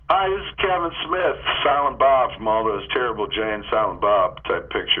Hi, this is Kevin Smith, Silent Bob from all those terrible Jay and Silent Bob type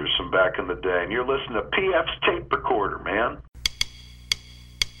pictures from back in the day. And you're listening to PF's Tape Recorder, man.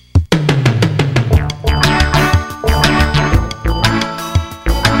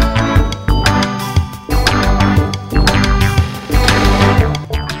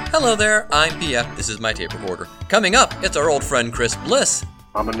 Hello there, I'm PF. This is my tape recorder. Coming up, it's our old friend Chris Bliss.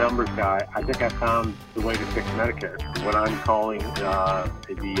 I'm a numbers guy. I think I found the way to fix Medicare, what I'm calling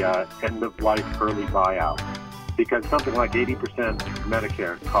the end-of-life early buyout. Because something like 80% of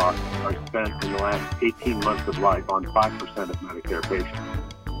Medicare costs are spent in the last 18 months of life on 5% of Medicare patients.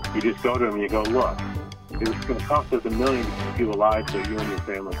 You just go to them and you go, look, it's going to cost us $1 million to keep you alive so you and your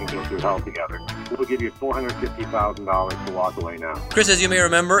family can go through hell together. We'll give you $450,000 to walk away now. Chris, as you may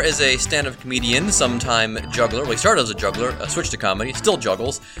remember, is a stand-up comedian, sometime juggler. Well, he started as a juggler, switched to comedy, still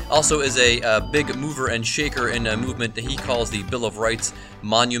juggles. Also is a big mover and shaker in a movement that he calls the Bill of Rights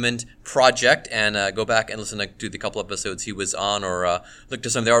Monument Project. And go back and listen to the couple episodes he was on, or look to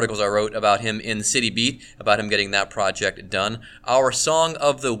some of the articles I wrote about him in City Beat, about him getting that project done. Our song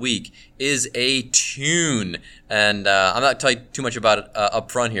of the week is a tune. And I'm not telling you too much about it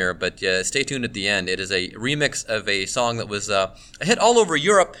up front here, but stay tuned at the end. It is a remix of a song that was a hit all over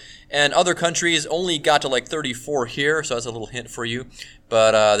Europe, and other countries only got to like 34 here, so that's a little hint for you.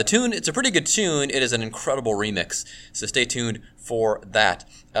 But the tune, it's a pretty good tune. It is an incredible remix, so stay tuned for that.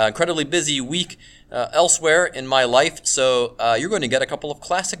 Incredibly busy week elsewhere in my life, so you're going to get a couple of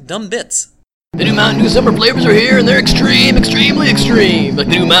classic dumb bits. The new Mountain Dew summer flavors are here, and they're extremely extreme.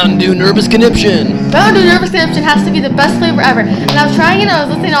 Like the new Mountain Dew Nervous Conniption. Mountain Dew Nervous Conniption has to be the best flavor ever. And I was trying it, I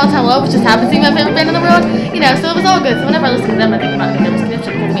was listening to All Time Low, which just happens to be my favorite band in the world. So it was all good. So whenever I listen to them, I think about Mountain Dew Nervous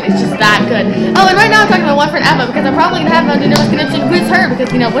Conniption, because it's just that good. Oh, and right now I'm talking to my one friend Emma, because I'm probably going to have Mountain Dew Nervous Conniption quiz her, because,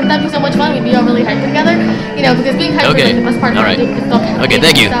 wouldn't that be so much fun? We'd be all really hyper together. Because being hyper is like the best part of Mountain Dew, because it's all Okay,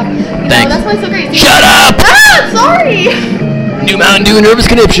 thank you. Stuff. Thanks. That's why it's so great. Shut up! Ah, sorry! New Mountain Dew Nervous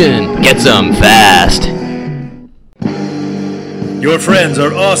Conniption. Get some fast. Your friends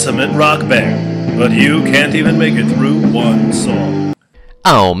are awesome at Rock Band, but you can't even make it through one song.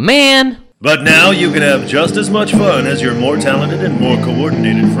 Oh, man. But now you can have just as much fun as your more talented and more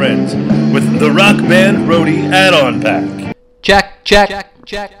coordinated friends with the Rock Band Roadie Add-on Pack. Check.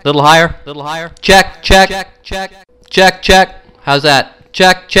 Little higher. Check. How's that?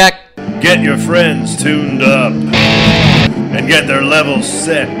 Check. Get your friends tuned up and get their levels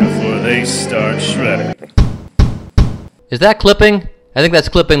set before they start shredding. Is that clipping? I think that's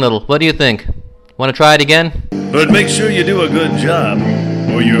clipping, Little. What do you think? Want to try it again? But make sure you do a good job,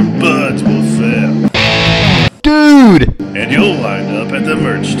 or your buds will fail. Dude! And you'll wind up at the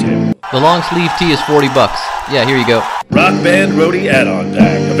merch table. The long sleeve tee is $40. Yeah, here you go. Rock Band Roadie Add-on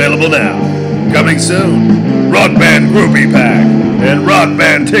Pack, available now. Coming soon, Rock Band Groupie Pack and Rock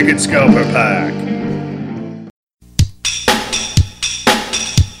Band Ticket Scalper Pack.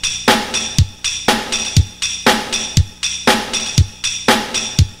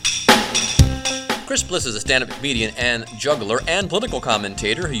 Chris Bliss is a stand-up comedian and juggler and political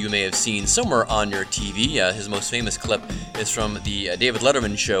commentator who you may have seen somewhere on your TV. His most famous clip is from the David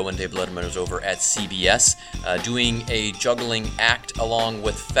Letterman show when David Letterman was over at CBS doing a juggling act along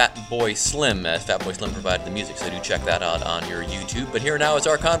with Fatboy Slim. Fatboy Slim provided the music, so do check that out on your YouTube. But here now is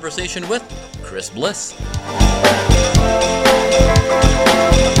our conversation with Chris Bliss.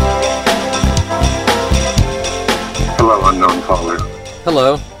 Hello, unknown caller.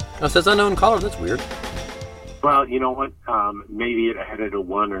 Hello. Oh, it says unknown caller. That's weird. Well, you know what? Maybe it added a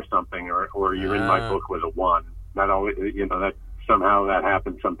 1 or something, or you're in my book with a 1. That always, that somehow that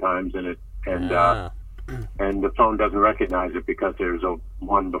happens sometimes, and the phone doesn't recognize it because there's a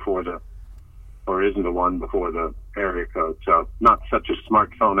 1 before or isn't a 1 before the area code. So not such a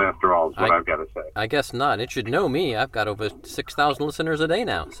smartphone after all is what I've got to say. I guess not. It should know me. I've got over 6,000 listeners a day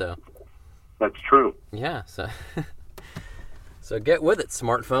now, so. That's true. Yeah, so. So get with it,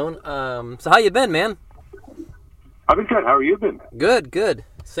 smartphone. So how you been, man? I've been good. How are you been? Good.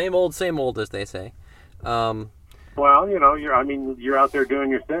 Same old, as they say. Well, you're out there doing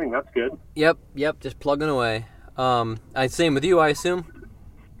your thing. That's good. Yep. Just plugging away. Same with you, I assume.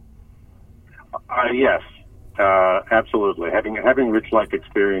 Yes, absolutely. Having rich life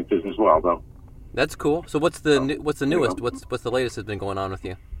experiences as well, though. That's cool. So what's the newest? What's the latest that's been going on with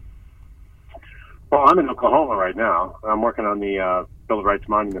you? Well, I'm in Oklahoma right now. I'm working on the Bill of Rights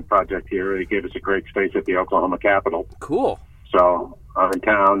Monument Project here. They gave us a great space at the Oklahoma Capitol. Cool. So I'm in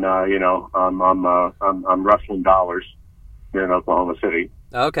town. I'm rustling dollars here in Oklahoma City.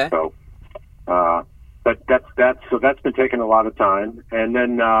 Okay. So, that's been taking a lot of time. And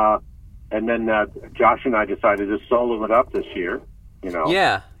then Josh and I decided to solo it up this year. You know.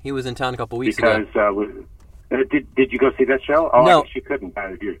 Yeah, he was in town a couple weeks ago. Because did you go see that show? Oh, No. I guess you couldn't.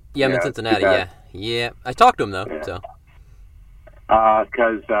 Yeah, I'm in Cincinnati. Yeah. I talked to him though. Yeah. So.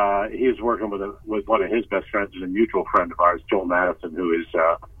 Because he was working with one of his best friends, and a mutual friend of ours, Joel Madison, who is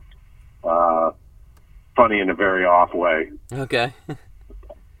funny in a very off way. Okay.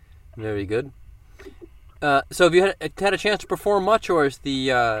 Very good. So have you had a chance to perform much, or is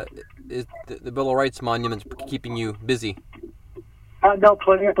the Bill of Rights Monument keeping you busy? No,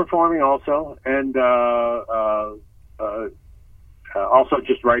 plenty of performing also, and also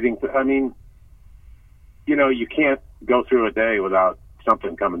just writing. I mean, you know, you can't go through a day without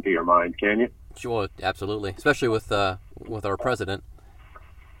something coming to your mind, can you? Sure, absolutely. Especially with our president.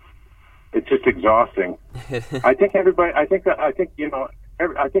 It's just exhausting. I think everybody. I think you know.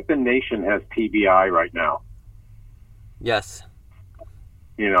 I think the nation has TBI right now. Yes.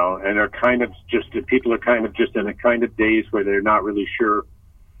 You know, and they're kind of just people are kind of just in a kind of daze where they're not really sure.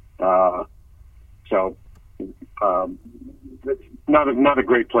 So it's not a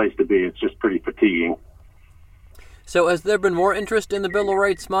great place to be. It's just pretty fatiguing. So has there been more interest in the Bill of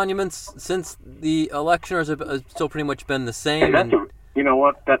Rights monuments since the election, or has it still pretty much been the same? You know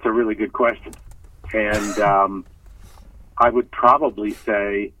what? That's a really good question. And I would probably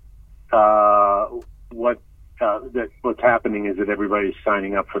say what's happening is that everybody's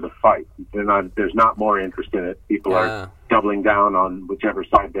signing up for the fight. There's not more interest in it. People are doubling down on whichever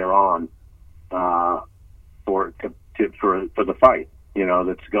side they're on for the fight, you know,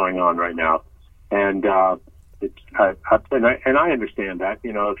 that's going on right now. And I understand that.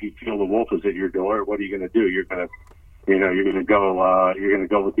 You know, if you feel the wolf is at your door, what are you going to do? You're going to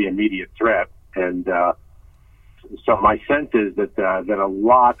go with the immediate threat. And so my sense is that a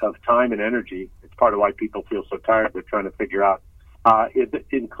lot of time and energy. It's part of why people feel so tired. They're trying to figure out. And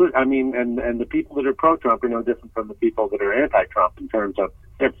the people that are pro-Trump are no different from the people that are anti-Trump in terms of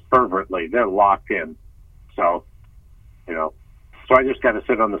they're locked in. So, you know. So I just got to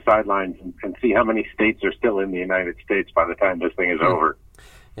sit on the sidelines and see how many states are still in the United States by the time this thing is over.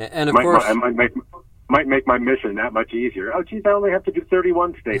 And of course, I might make my mission that much easier. Oh, geez, I only have to do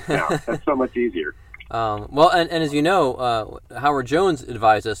 31 states now. That's so much easier. Well, and as you know, Howard Jones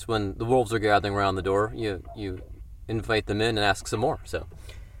advised us when the wolves are gathering around the door, you invite them in and ask some more. So,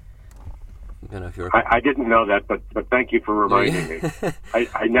 you know, if you're... I didn't know that, but thank you for reminding me.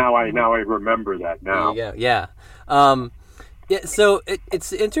 I now remember that now. Yeah. Yeah, so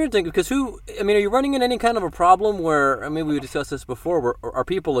it's interesting because are you running into any kind of a problem where, maybe we discussed this before, where are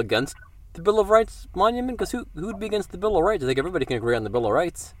people against the Bill of Rights monument? Because who'd be against the Bill of Rights? I think everybody can agree on the Bill of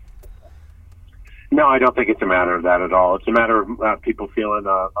Rights. No, I don't think it's a matter of that at all. It's a matter of people feeling,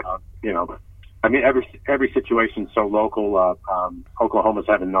 you know, I mean, every situation's so local. Oklahoma's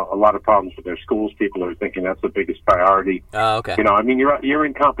having a lot of problems with their schools. People are thinking that's the biggest priority. Okay. You know, I mean, you're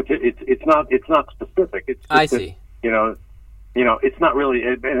in competition. It's not specific. It's just I see. That, you know, it's not really,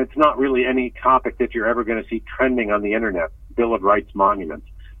 and it's not really any topic that you're ever going to see trending on the internet. Bill of Rights monuments,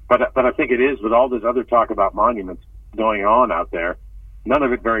 but I think it is with all this other talk about monuments going on out there. None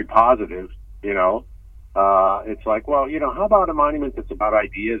of it very positive. You know, it's like, well, you know, how about a monument that's about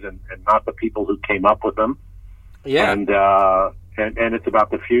ideas and not the people who came up with them? Yeah. And it's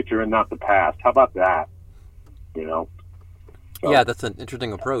about the future and not the past. How about that? You know. So. Yeah, that's an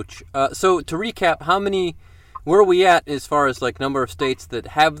interesting approach. So to recap, where are we at as far as like number of states that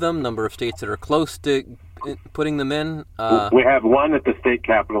have them, number of states that are close to putting them in? We have one at the state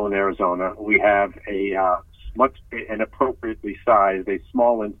capitol in Arizona. We have an appropriately sized, a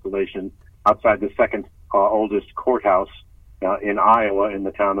small installation outside the second oldest courthouse in Iowa in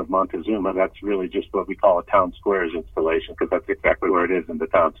the town of Montezuma. That's really just what we call a town squares installation because that's exactly where it is in the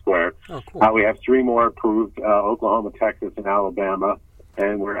town square. Oh, cool. We have 3 more approved, Oklahoma, Texas, and Alabama.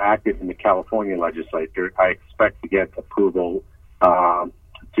 And we're active in the California legislature. I expect to get approval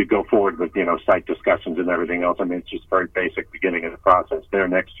to go forward with, you know, site discussions and everything else. I mean, it's just very basic beginning of the process there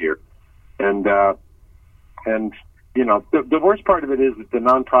next year. And you know, the worst part of it is that the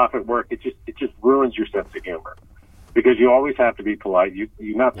nonprofit work, it just ruins your sense of humor because you always have to be polite. You're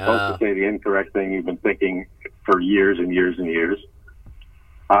not supposed to say the incorrect thing you've been thinking for years and years and years.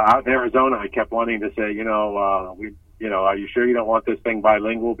 Out in Arizona, I kept wanting to say, are you sure you don't want this thing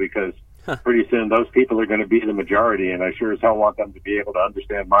bilingual? Because pretty soon those people are going to be the majority, and I sure as hell want them to be able to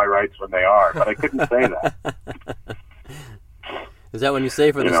understand my rights when they are. But I couldn't say that. Is that when you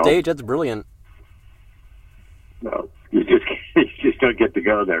say for the stage? That's brilliant. No, you just don't get to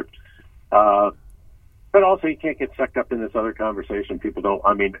go there. But also, you can't get sucked up in this other conversation. People don't.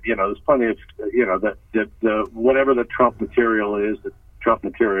 I mean, you know, there's plenty of, you know, the whatever the Trump material is,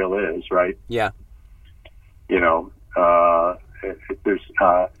 right? Yeah. You know, there's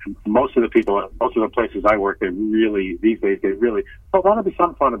most of the people, most of the places I work, these days, well, that'll be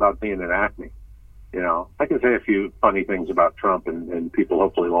some fun about being an Acme. You know, I can say a few funny things about Trump, and people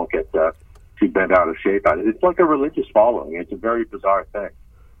hopefully won't get too bent out of shape at it. It's like a religious following. It's a very bizarre thing.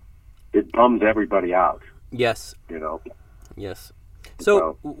 It bums everybody out. Yes. You know. Yes.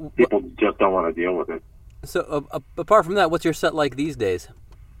 So people just don't want to deal with it. So apart from that, what's your set like these days?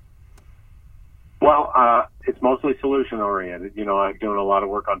 Well, it's mostly solution-oriented. You know, I'm doing a lot of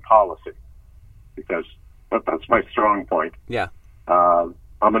work on policy because that's my strong point. Yeah. I'm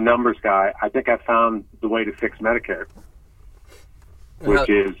a numbers guy. I think I found the way to fix Medicare, which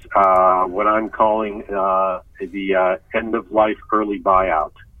is what I'm calling the end-of-life early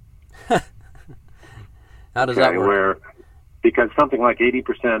buyout. How does that work? Because something like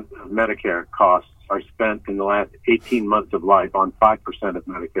 80% of Medicare costs are spent in the last 18 months of life on 5% of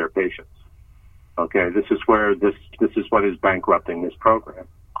Medicare patients. Okay, this is where this is what is bankrupting this program.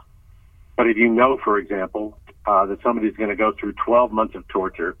 But if you know, for example, that somebody's going to go through 12 months of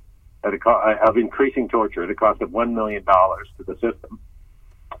torture, of increasing torture at a cost of $1 million to the system,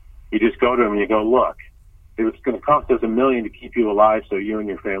 you just go to them and you go, look, it's going to cost us $1 million to keep you alive so you and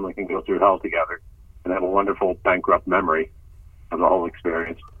your family can go through hell together and have a wonderful bankrupt memory of the whole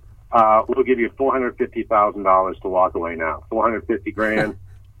experience. We'll give you $450,000 to walk away now. $450,000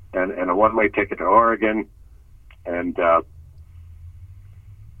 and a one-way ticket to Oregon, and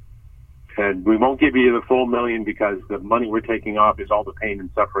we won't give you the full $1 million because the money we're taking off is all the pain and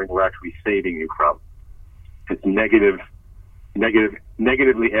suffering we're actually saving you from. It's negatively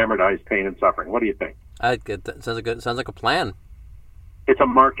amortized pain and suffering. What do you think? Sounds like a plan. It's a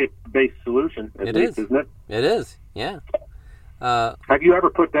market-based solution. At least, isn't it? It is. Yeah. Have you ever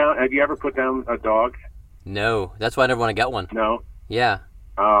put down a dog? No. That's why I never want to get one. No. Yeah.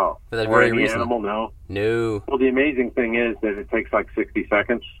 Oh. For that or very any reason. Animal? No. No. Well, the amazing thing is that it takes like 60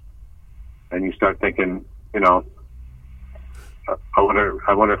 seconds, and you start thinking, you know, I wonder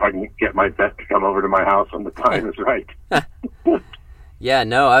if I can get my vet to come over to my house when the time is right. Yeah,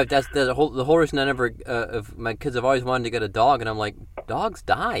 no, that's the whole reason I never. My kids have always wanted to get a dog, and I'm like, dogs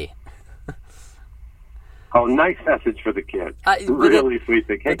die. Oh, nice message for the kids. Really sweet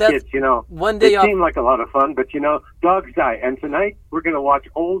thing. Hey, kids, you know, one day it seemed like a lot of fun, but, you know, dogs die. And tonight we're going to watch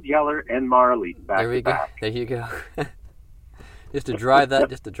Old Yeller and Marley back to back. There you go. just to drive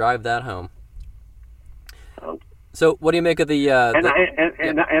that home. So, what do you make of the?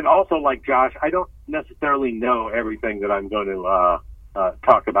 And also, like Josh, I don't necessarily know everything that I'm going to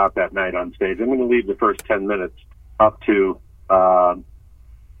talk about that night on stage. I'm going to leave the first 10 minutes up to. I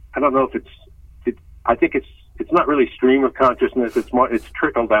don't know if it's. I think it's not really stream of consciousness. It's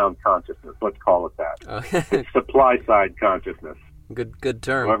trickle down consciousness. Let's call it that. Okay. It's supply side consciousness. Good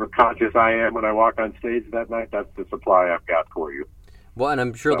term. However conscious I am when I walk on stage that night, that's the supply I've got for you. Well, and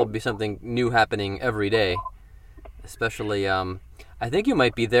I'm sure there'll be something new happening every day. Especially, I think you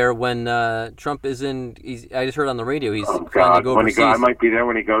might be there when Trump is in. I just heard on the radio he's trying to go overseas. I might be there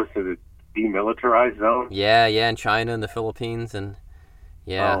when he goes to the demilitarized zone. Yeah, in China and the Philippines and.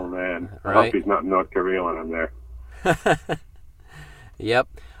 Yeah. Oh man, right? I hope he's not in North Korea when I'm there. Yep.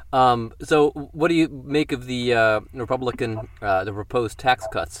 So, what do you make of the Republican, the proposed tax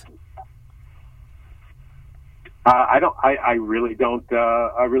cuts? I really don't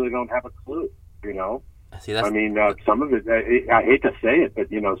have a clue. You know. See, that's. I mean, some of it. I hate to say it,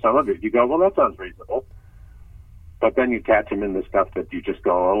 but you know, some of it you go, well, that sounds reasonable. But then you catch him in the stuff that you just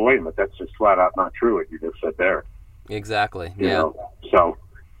go, oh, wait a minute, that's just flat out not true. What you just said there. Exactly. You yeah. know?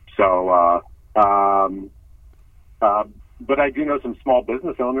 But I do know some small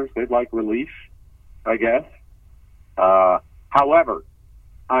business owners. They'd like relief, I guess. However,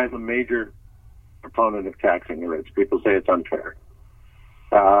 I'm a major proponent of taxing the rich. People say it's unfair.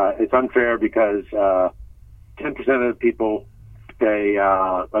 It's unfair because 10% of the people pay,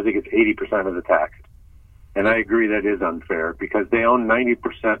 I think it's 80% of the tax. And I agree that is unfair because they own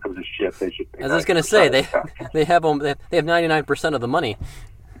 90% of the shit they should pay. As I was going to say, they have 99% of the money.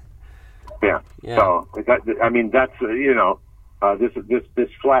 Yeah. So I mean that's this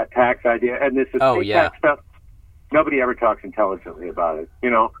flat tax idea and this estate tax stuff. Nobody ever talks intelligently about it. You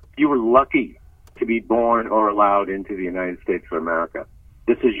know, you were lucky to be born or allowed into the United States of America.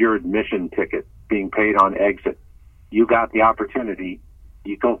 This is your admission ticket being paid on exit. You got the opportunity.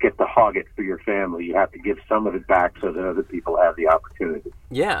 You don't get to hog it for your family. You have to give some of it back so that other people have the opportunity.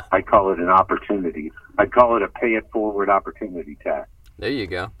 Yeah. I call it an opportunity. I call it a pay-it-forward opportunity tax. There you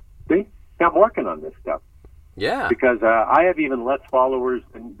go. See? I'm working on this stuff. Yeah. Because I have even less followers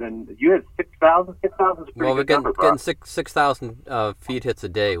than you had 6,000? 6,000 is a pretty good number, getting 6,000 feed hits a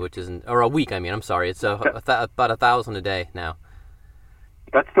day, which isn't, or a week, I mean, I'm sorry. It's about 1,000 a day now.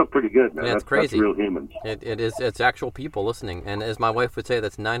 That's still pretty good, man. Yeah, it's crazy. That's real humans. It is. It's actual people listening, and as my wife would say,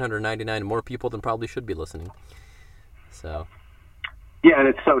 that's 999 more people than probably should be listening. So. Yeah, and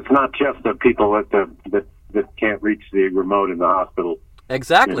it's not just the people that can't reach the remote in the hospital.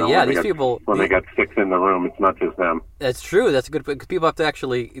 Exactly. You know, yeah, these people when they got 6 in the room, it's not just them. That's true. That's a good point, because people have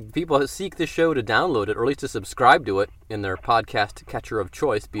to people seek the show to download it, or at least to subscribe to it in their podcast catcher of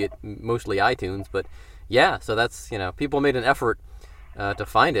choice, be it mostly iTunes. But yeah, so that's, people made an effort to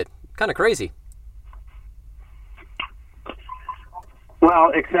find it. Kind of crazy.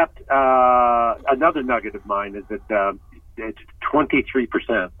 Well, except another nugget of mine is that it's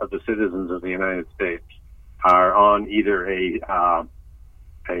 23% of the citizens of the United States are on either a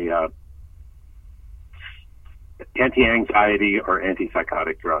anti-anxiety or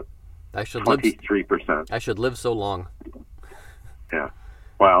antipsychotic drug. 23%. I should live so long. Yeah.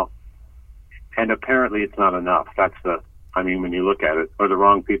 Well, and apparently it's not enough. When you look at it, or the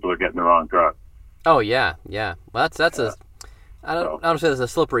wrong people are getting the wrong drug. Oh yeah. Well, that's I don't say that's a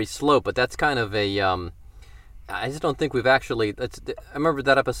slippery slope, but that's kind of a. I just don't think we've actually. I remember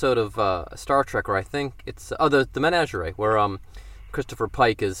that episode of Star Trek where I think it's the Menagerie, where Christopher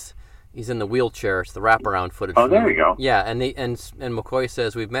Pike he's in the wheelchair. It's the wraparound footage. Oh, there you go. Yeah, and McCoy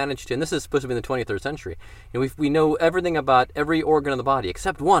says we've managed to, and this is supposed to be in the 23rd century. We know everything about every organ of the body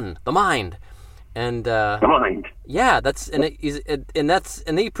except one, the mind. And the mind. Yeah,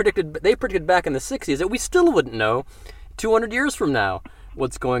 they predicted back in the 60s that we still wouldn't know 200 years from now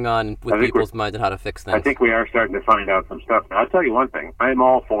what's going on with people's minds and how to fix things. I think we are starting to find out some stuff. Now, I'll tell you one thing. I'm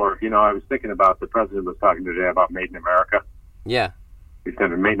all for, I was thinking about, the president was talking today about Made in America. Yeah. He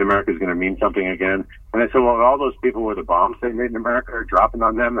said Made in America is going to mean something again. And I said, well, all those people where the bombs say Made in America are dropping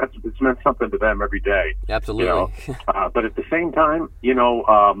on them, it's meant something to them every day. Absolutely. But at the same time,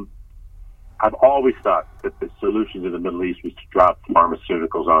 I've always thought that the solution to the Middle East was to drop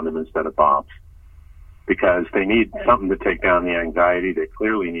pharmaceuticals on them instead of bombs. Because they need something to take down the anxiety. They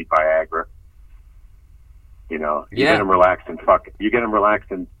clearly need Viagra. You get them relaxed and You get them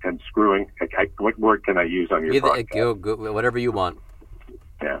relaxed and screwing. What word can I use on your podcast? Go, whatever you want.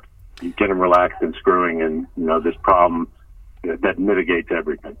 Yeah. You get them relaxed and screwing, and this problem that mitigates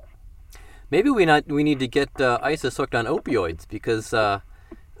everything. Maybe we need to get ISIS hooked on opioids, because I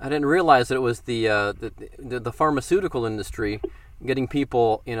didn't realize that it was the pharmaceutical industry getting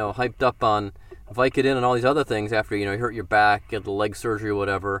people hyped up on Vicodin and all these other things after you hurt your back, get the leg surgery or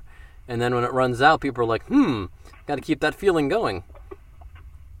whatever, and then when it runs out, people are like, got to keep that feeling going.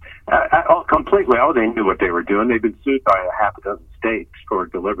 Completely. Oh, they knew what they were doing. They've been sued by a half a dozen states for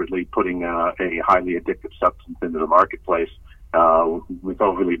deliberately putting a highly addictive substance into the marketplace with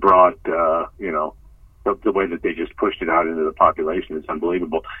overly broad, the way that they just pushed it out into the population is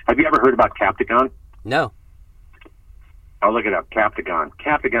unbelievable. Have you ever heard about Captagon? No. I'll look it up. Captagon.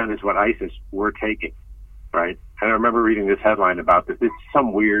 Captagon is what ISIS were taking, right? And I remember reading this headline about this. It's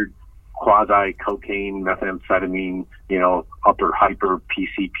some weird quasi-cocaine, methamphetamine, upper hyper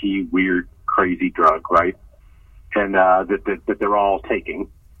PCP, weird, crazy drug, right? And that they're all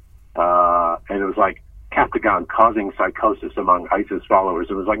taking. And it was like Captagon causing psychosis among ISIS followers.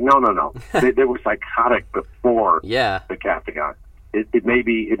 It was like, no. they were psychotic before the Captagon. It may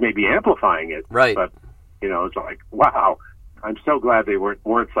be amplifying it, right? But it's like, wow. I'm so glad they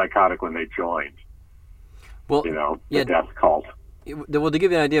weren't psychotic when they joined. Well, the death cult. Well, to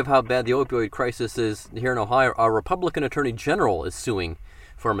give you an idea of how bad the opioid crisis is here in Ohio, our Republican Attorney General is suing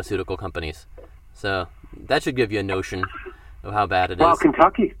pharmaceutical companies. So that should give you a notion of how bad it is. Well,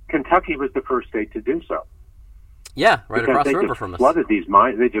 Kentucky was the first state to do so. Yeah, right across the river from us.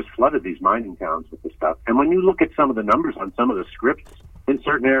 They just flooded these mining towns with this stuff. And when you look at some of the numbers on some of the scripts in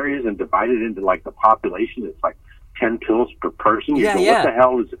certain areas and divide it into like the population, it's like 10 pills per person. What the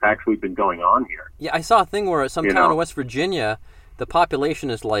hell has actually been going on here? Yeah, I saw a thing where some town in West Virginia, the population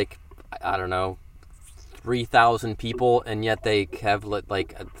is like, I don't know, 3,000 people, and yet they have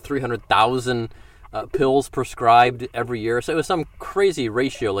like 300,000 pills prescribed every year. So it was some crazy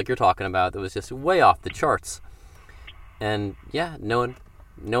ratio like you're talking about that was just way off the charts. And yeah, no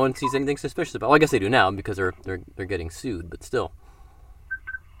one sees anything suspicious about it. Well, I guess they do now because they're getting sued, but still.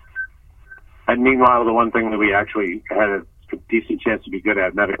 And meanwhile, the one thing that we actually had a decent chance to be good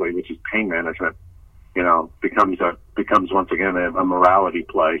at medically, which is pain management, becomes once again a morality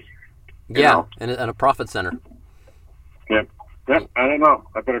play. And a profit center. Yep. I don't know.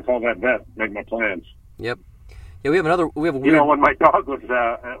 I better call that vet. Make my plans. Yep. Yeah, we have a weird. When my dog was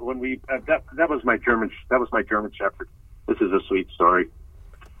that was my German Shepherd. This is a sweet story.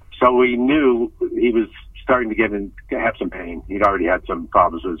 So we knew he was starting to have some pain. He'd already had some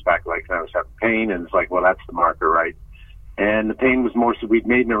problems with his back legs, and I was having pain, and it's like, well, that's the marker, right? And the pain was more, so we'd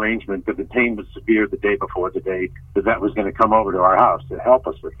made an arrangement, but the pain was severe the day before, the day the vet was going to come over to our house to help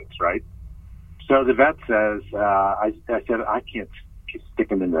us with this, right? So the vet says, I said, I can't stick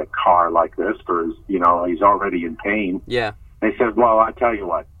him in the car like this for his, he's already in pain. Yeah. They said, well, I tell you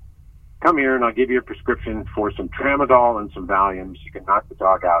what, come here and I'll give you a prescription for some Tramadol and some Valiums. You can knock the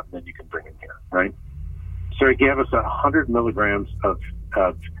dog out and then you can bring him here, right? So he gave us 100 milligrams of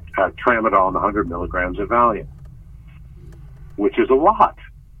Tramadol and 100 milligrams of Valium, which is a lot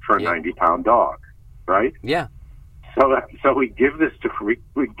for a 90-pound dog, right? Yeah. So we give this to Freud,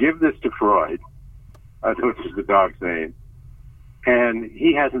 which is the dog's name, and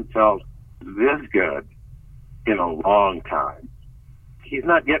he hasn't felt this good in a long time. He's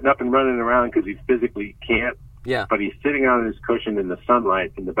not getting up and running around because he physically can't. Yeah. But he's sitting on his cushion in the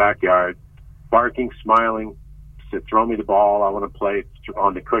sunlight in the backyard, barking, smiling, said, throw me the ball, I want to play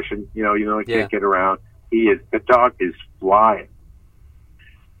on the cushion. He can't get around. The dog is flying.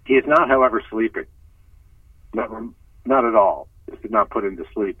 He is not, however, sleeping. Not at all. This did not put him to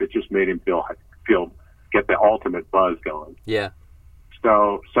sleep. It just made him get the ultimate buzz going. Yeah.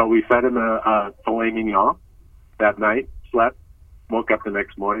 So we fed him a filet mignon that night, slept, woke up the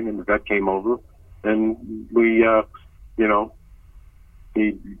next morning, and the vet came over, and we,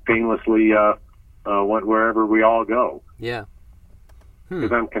 he painlessly went wherever we all go. Yeah.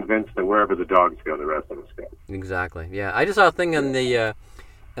 Because I'm convinced that wherever the dogs go, the rest of us go. Exactly. Yeah. I just saw a thing on the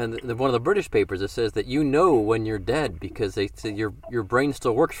one of the British papers that says that when you're dead because they say your brain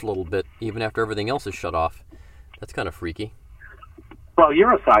still works a little bit even after everything else is shut off. That's kind of freaky. Well,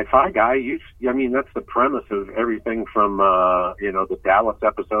 you're a sci-fi guy. That's the premise of everything from the Dallas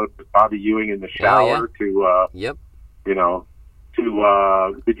episode with Bobby Ewing in the shower to Yep. Did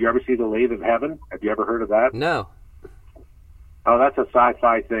you ever see The Lathe of Heaven? Have you ever heard of that? No. Oh, that's a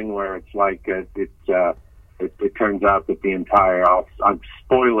sci-fi thing where it's like it turns out that the entire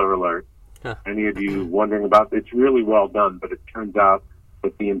spoiler alert. Huh. Any of you wondering about it's really well done, but it turns out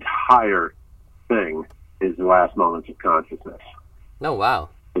that the entire thing is the last moments of consciousness. Oh, wow.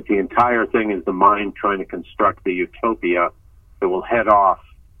 That the entire thing is the mind trying to construct the utopia that will head off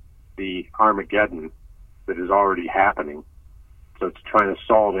the Armageddon that is already happening. So it's trying to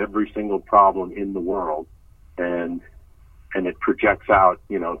solve every single problem in the world, and it projects out,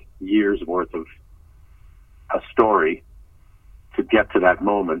 years worth of a story to get to that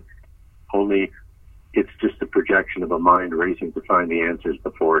moment. Only it's just a projection of a mind racing to find the answers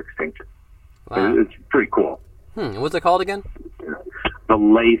before extinction. Wow. It's pretty cool. What's it called again? The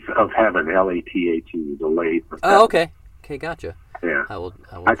Lathe of Heaven, L-A-T-H-E, The Lathe of Heaven. Oh, okay. Okay, gotcha. Yeah. I will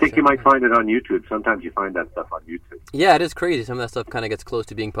I think you might find it on YouTube. Sometimes you find that stuff on YouTube. Yeah, it is crazy. Some of that stuff kind of gets close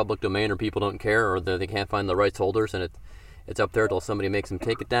to being public domain, or people don't care, or they can't find the rights holders, and it's up there till somebody makes them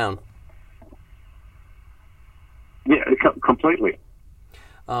take it down. Yeah, completely.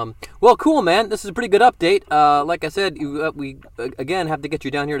 Well, cool, man. This is a pretty good update. Like I said, we again have to get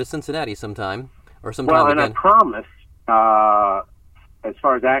you down here to Cincinnati sometime, or sometime again. Well, and again. I promise, as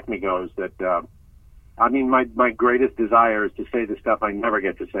far as Acme goes, that my greatest desire is to say the stuff I never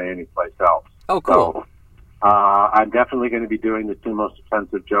get to say anyplace else. Oh, cool. So, I'm definitely going to be doing the 2 most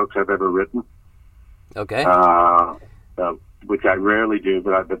offensive jokes I've ever written. Okay. Which I rarely do,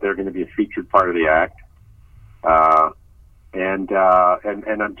 but they're going to be a featured part of the act. And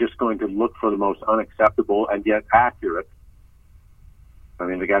I'm just going to look for the most unacceptable and yet accurate. I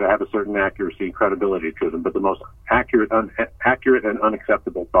mean, they got to have a certain accuracy and credibility to them, but the most accurate and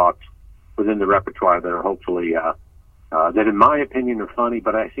unacceptable thoughts within the repertoire that are hopefully that, in my opinion, are funny.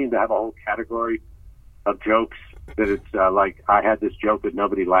 But I seem to have a whole category of jokes that it's like I had this joke that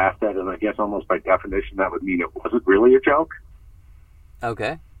nobody laughed at, and I guess almost by definition that would mean it wasn't really a joke.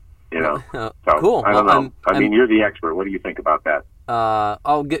 Okay. So, cool. I don't know. I mean, you're the expert. What do you think about that?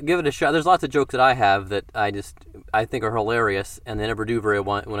 I'll give it a shot. There's lots of jokes that I have that I think are hilarious, and they never do very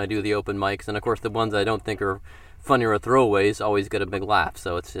well when I do the open mics. And of course, the ones I don't think are funny or throwaways always get a big laugh.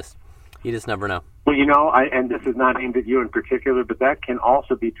 So it's just you just never know. Well, and this is not aimed at you in particular, but that can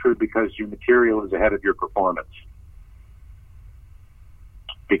also be true because your material is ahead of your performance.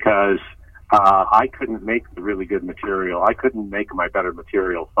 Because I couldn't make the really good material. I couldn't make my better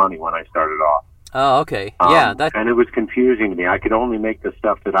material funny when I started off. Oh, okay. Yeah. And it was confusing to me. I could only make the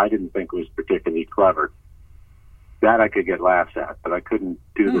stuff that I didn't think was particularly clever. That I could get laughs at, but I couldn't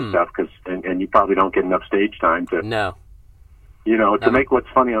do the stuff because, and you probably don't get enough stage time to. No. To make what's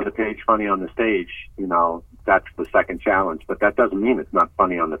funny on the page funny on the stage, that's the second challenge. But that doesn't mean it's not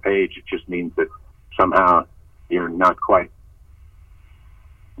funny on the page. It just means that somehow you're not quite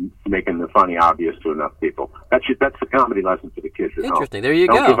making the funny obvious to enough people. That's the comedy lesson for the kids at home. Interesting. There you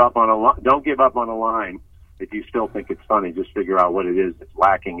Don't go. Don't give up on a line if you still think it's funny, just figure out what it is that's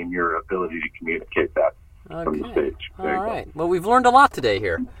lacking in your ability to communicate that from the stage. All right. Well, we've learned a lot today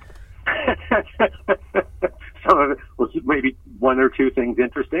here. Some of it was maybe one or two things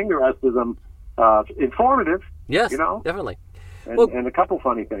interesting. The rest of them informative. Yes, definitely. And a couple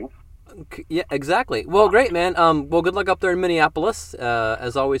funny things. Yeah, exactly. Well, great, man. Well, good luck up there in Minneapolis.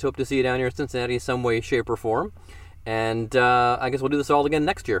 As always, hope to see you down here in Cincinnati in some way, shape, or form. And I guess we'll do this all again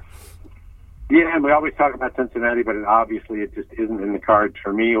next year. Yeah, and we always talk about Cincinnati, but obviously it just isn't in the cards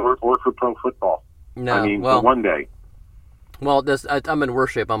for me or for pro football. No, I mean, for one day. Well, I'm in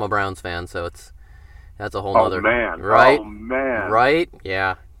worse shape. I'm a Browns fan, so that's a whole other. Oh, man. Right? Oh, man. Right?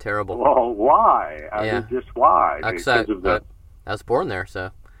 Yeah, terrible. Well, why? I mean, just why? Because I was born there,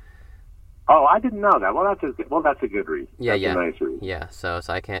 so. Oh, I didn't know that. Well, that's a good reason. Yeah, that's a nice reason. Yeah, so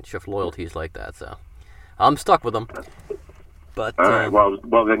I can't shift loyalties like that, so I'm stuck with them. But all right, well,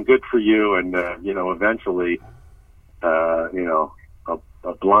 then good for you, and eventually, a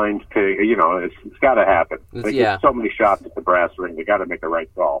blind pig. It's got to happen. They get so many shots at the brass ring. They got to make the right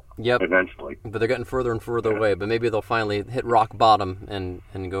call. Yep. Eventually. But they're getting further and further away. But maybe they'll finally hit rock bottom and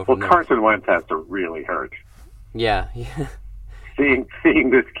go from there. Well, Carson Wentz has to really hurt. Yeah. Seeing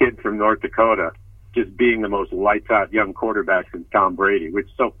this kid from North Dakota just being the most lights-out young quarterback since Tom Brady, which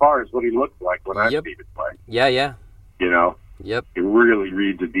so far is what he looked like when I've seen him play. Yeah. Yep. He really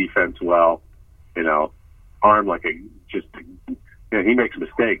reads the defense well. Arm like he makes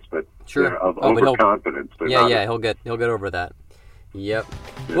mistakes, but of overconfidence. He'll get over that. Yep.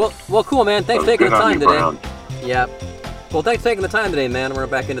 Well, cool, man. Thanks for taking the time today. Brown. Yep. Well, thanks for taking the time today, man. We're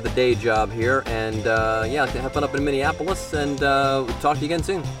back into the day job here, and have fun up in Minneapolis, and we'll talk to you again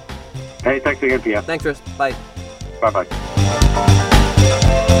soon. Hey, thanks again, PF. Thanks, Chris. Bye. Bye-bye.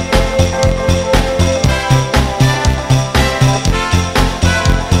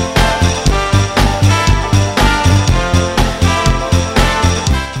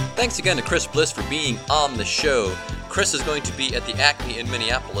 Thanks again to Chris Bliss for being on the show. Chris is going to be at the Acme in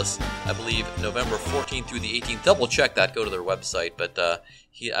Minneapolis, I believe, November 14th through the 18th. Double check that, go to their website, but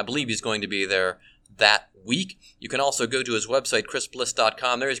I believe he's going to be there that week. You can also go to his website,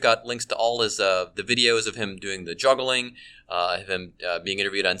 chrisbliss.com. There he's got links to all his the videos of him doing the juggling, of him being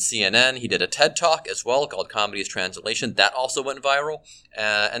interviewed on CNN. He did a TED Talk as well called Comedy is Translation. That also went viral.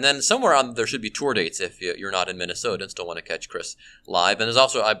 And then somewhere on there should be tour dates if you're not in Minnesota and still want to catch Chris live. And there's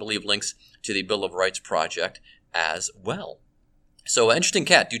also, I believe, links to the Bill of Rights project as well. So, interesting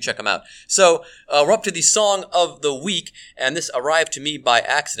cat. Do check him out. So, we're up to the song of the week, and this arrived to me by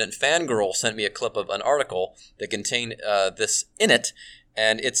accident. Fangirl sent me a clip of an article that contained this in it,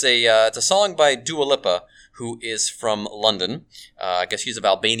 and it's a song by Dua Lipa, who is from London. I guess she's of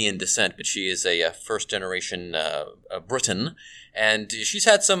Albanian descent, but she is a first-generation Briton, and she's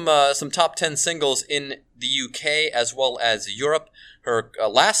had some top 10 singles in the UK as well as Europe. Her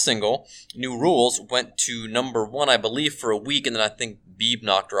last single, New Rules, went to number 1, I believe, for a week, and then I think Beeb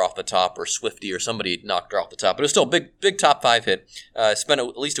knocked her off the top, or Swiftie, or somebody knocked her off the top. But it was still a big top 5 hit. Spent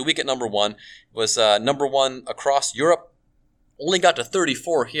at least a week at number 1. Was number 1 across Europe. Only got to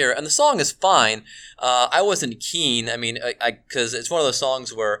 34 here, and the song is fine. I wasn't keen. I mean, because it's one of those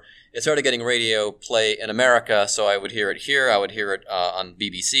songs where it started getting radio play in America, so I would hear it here. I would hear it on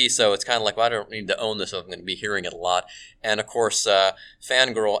BBC, so it's kind of like, well, I don't need to own this, so I'm going to be hearing it a lot. And, of course,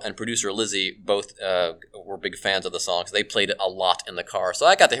 Fangirl and producer Lizzie both were big fans of the song, so they played it a lot in the car. So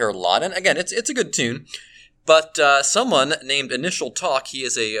I got to hear it a lot, and again, it's a good tune. But someone named Initial Talk, he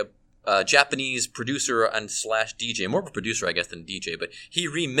is a Japanese producer and / DJ, more of a producer, I guess, than DJ, but he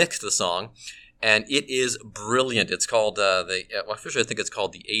remixed the song. And it is brilliant. It's called, officially I think it's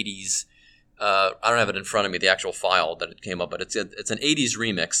called the 80s. I don't have it in front of me, the actual file that it came up, but it's an 80s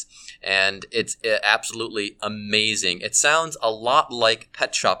remix, and it's absolutely amazing. It sounds a lot like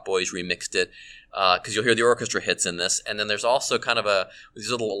Pet Shop Boys remixed it, because you'll hear the orchestra hits in this, and then there's also kind of these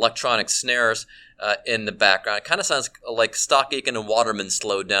little electronic snares in the background. It kind of sounds like Stock Aitken and Waterman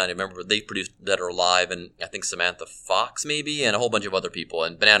slowed down. You remember they produced Dead or Alive, and I think Samantha Fox maybe, and a whole bunch of other people,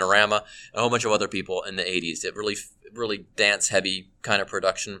 and Bananarama, and a whole bunch of other people in the 80s. It really dance-heavy kind of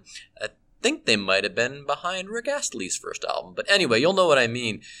production. I think they might have been behind Rick Astley's first album. But anyway, you'll know what I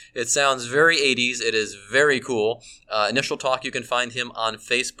mean. It sounds very 80s. It is very cool. Initial Talk, you can find him on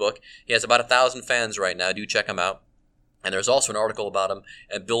Facebook. He has about 1,000 fans right now. Do check him out. And there's also an article about him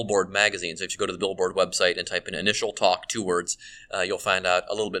at Billboard magazine. So if you go to the Billboard website and type in Initial Talk, 2 words, you'll find out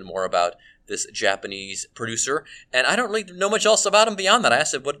a little bit more about this Japanese producer. And I don't really know much else about him beyond that. I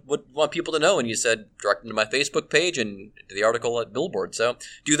asked him what want people to know, and he said direct them to my Facebook page and to the article at Billboard. So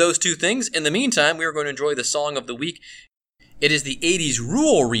do those 2 things. In the meantime, we are going to enjoy the song of the week. It is the 80s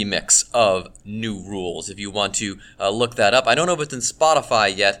Rule remix of New Rules, if you want to look that up. I don't know if it's in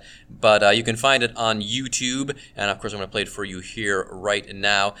Spotify yet, but you can find it on YouTube. And, of course, I'm going to play it for you here right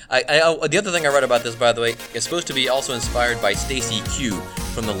now. The other thing I read about this, by the way, is supposed to be also inspired by Stacey Q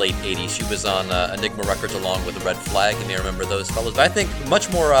from the late 80s. She was on Enigma Records along with the Red Flag. You may remember those fellas. But I think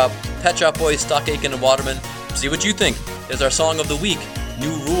much more Pet Shop Boys, Stock Aitken, and Waterman. See what you think. Is our song of the week.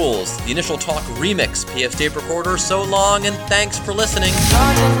 New Rules, the Initial Talk remix. PF's tape recorder, so long, and thanks for listening.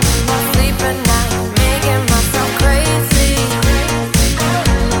 Sleeping night.